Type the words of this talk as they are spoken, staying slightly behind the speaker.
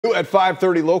At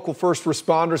 5:30, local first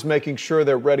responders making sure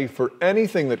they're ready for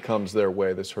anything that comes their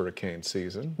way this hurricane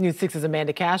season. News 6's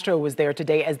Amanda Castro was there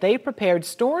today as they prepared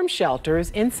storm shelters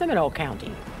in Seminole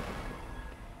County.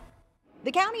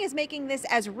 The county is making this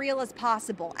as real as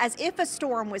possible, as if a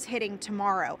storm was hitting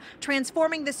tomorrow,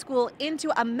 transforming the school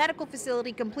into a medical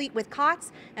facility complete with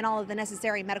cots and all of the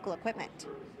necessary medical equipment.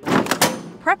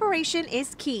 Preparation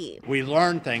is key. We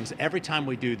learn things. Every time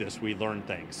we do this, we learn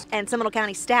things. And Seminole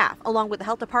County staff, along with the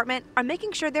health department, are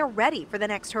making sure they're ready for the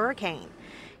next hurricane.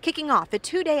 Kicking off a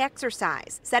 2-day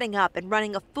exercise, setting up and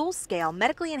running a full-scale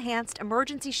medically enhanced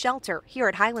emergency shelter here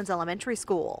at Highlands Elementary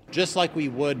School. Just like we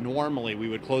would normally, we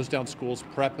would close down schools,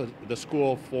 prep the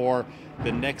school for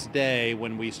the next day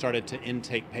when we started to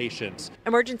intake patients.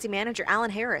 Emergency Manager Alan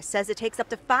Harris says it takes up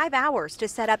to 5 hours to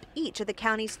set up each of the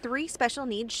county's 3 special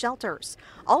needs shelters,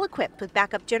 all equipped with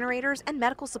backup generators and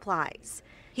medical supplies.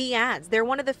 He adds they're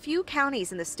one of the few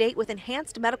counties in the state with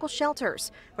enhanced medical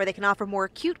shelters where they can offer more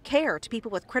acute care to people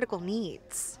with critical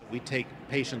needs. We take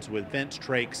patients with vents,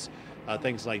 trachs,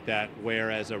 things like that,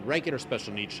 whereas a regular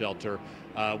special needs shelter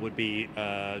would be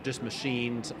just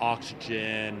machines,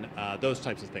 oxygen, those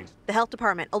types of things. The health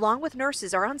department, along with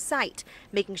nurses, are on site,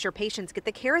 making sure patients get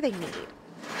the care they need.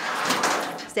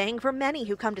 Saying for many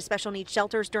who come to special needs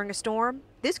shelters during a storm,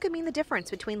 this could mean the difference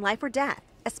between life or death,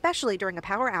 especially during a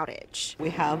power outage.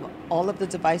 We have all of the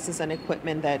devices and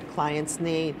equipment that clients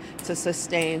need to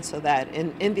sustain so that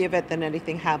in the event that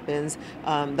anything happens,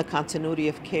 the continuity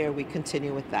of care, we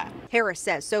continue with that. Harris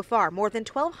says so far more than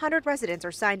 1,200 residents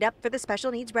are signed up for the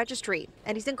Special Needs Registry,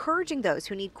 and he's encouraging those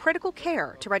who need critical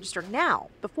care to register now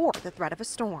before the threat of a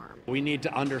storm. We need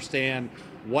to understand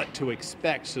what to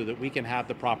expect so that we can have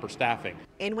the proper staffing.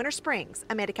 In Winter Springs,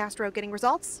 Amanda Castro getting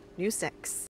results, News 6.